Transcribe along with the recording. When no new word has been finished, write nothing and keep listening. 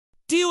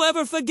Do you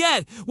ever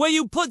forget where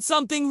you put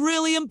something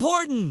really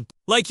important?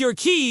 Like your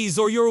keys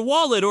or your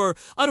wallet or,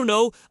 I don't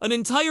know, an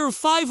entire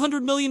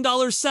 $500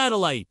 million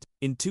satellite.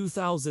 In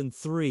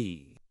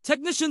 2003,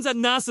 technicians at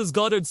NASA's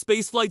Goddard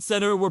Space Flight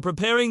Center were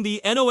preparing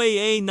the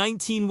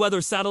NOAA-19 weather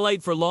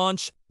satellite for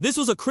launch. This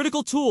was a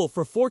critical tool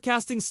for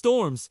forecasting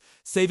storms,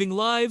 saving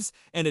lives,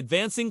 and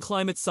advancing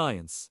climate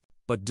science.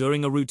 But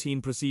during a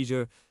routine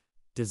procedure,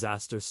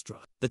 disaster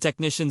struck. The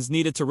technicians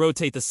needed to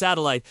rotate the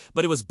satellite,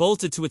 but it was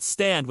bolted to its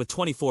stand with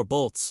 24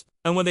 bolts.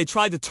 And when they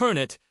tried to turn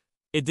it,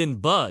 it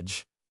didn't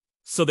budge.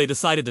 So they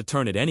decided to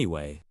turn it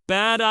anyway.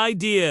 Bad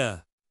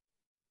idea.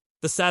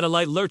 The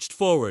satellite lurched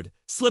forward,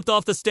 slipped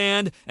off the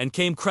stand, and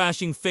came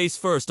crashing face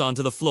first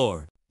onto the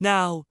floor.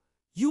 Now,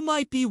 you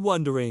might be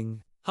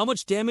wondering, how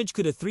much damage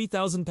could a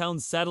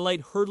 3,000-pound satellite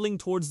hurtling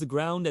towards the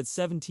ground at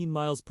 17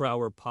 miles per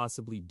hour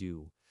possibly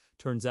do?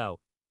 Turns out,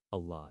 a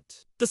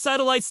lot. The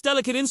satellite's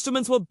delicate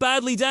instruments were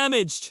badly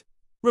damaged.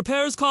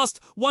 Repairs cost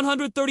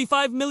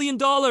 $135 million.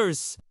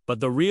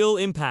 But the real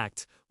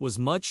impact was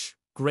much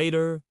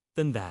greater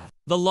than that.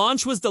 The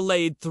launch was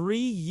delayed 3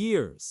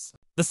 years.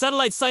 The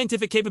satellite's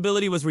scientific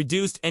capability was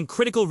reduced and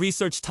critical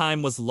research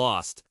time was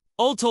lost.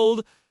 All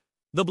told,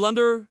 the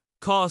blunder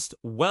cost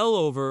well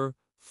over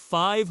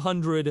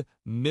 $500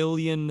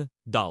 million.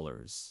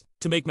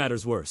 To make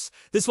matters worse,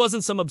 this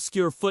wasn't some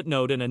obscure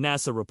footnote in a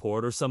NASA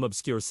report or some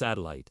obscure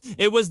satellite.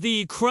 It was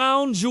the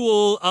crown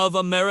jewel of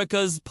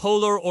America's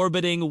polar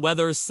orbiting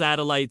weather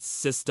satellite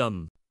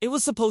system. It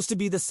was supposed to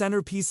be the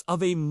centerpiece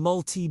of a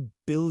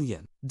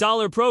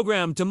multi-billion-dollar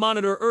program to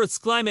monitor Earth's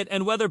climate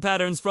and weather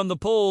patterns from the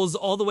poles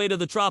all the way to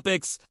the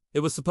tropics.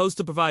 It was supposed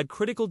to provide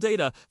critical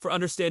data for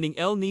understanding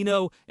El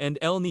Nino and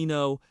La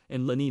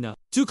Nina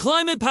to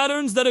climate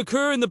patterns that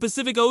occur in the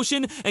Pacific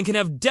Ocean and can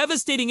have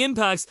devastating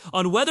impacts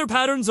on weather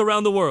patterns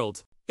around the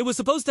world. It was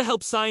supposed to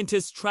help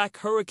scientists track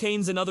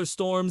hurricanes and other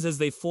storms as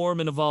they form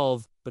and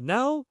evolve. But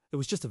now, it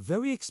was just a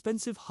very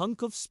expensive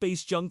hunk of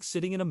space junk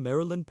sitting in a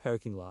Maryland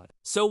parking lot.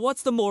 So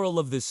what's the moral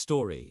of this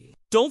story?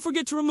 Don't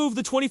forget to remove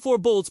the 24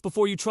 bolts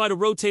before you try to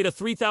rotate a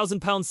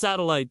 3,000-pound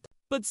satellite.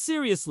 But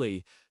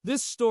seriously,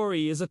 this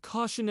story is a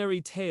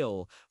cautionary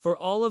tale for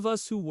all of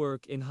us who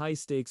work in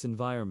high-stakes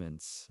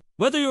environments.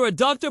 Whether you're a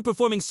doctor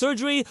performing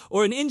surgery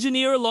or an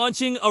engineer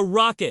launching a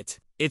rocket,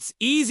 it's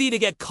easy to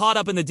get caught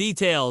up in the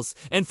details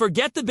and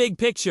forget the big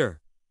picture.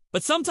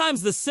 But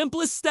sometimes the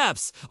simplest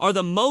steps are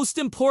the most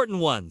important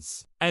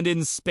ones. And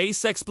in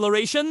space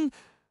exploration,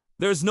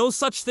 there's no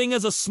such thing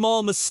as a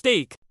small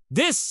mistake.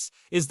 This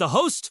is The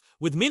Host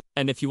with me.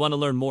 And if you want to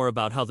learn more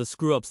about how the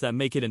screw-ups that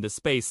make it into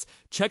space,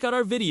 check out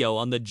our video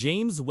on the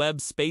James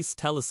Webb Space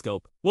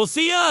Telescope. We'll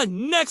see ya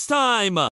next time!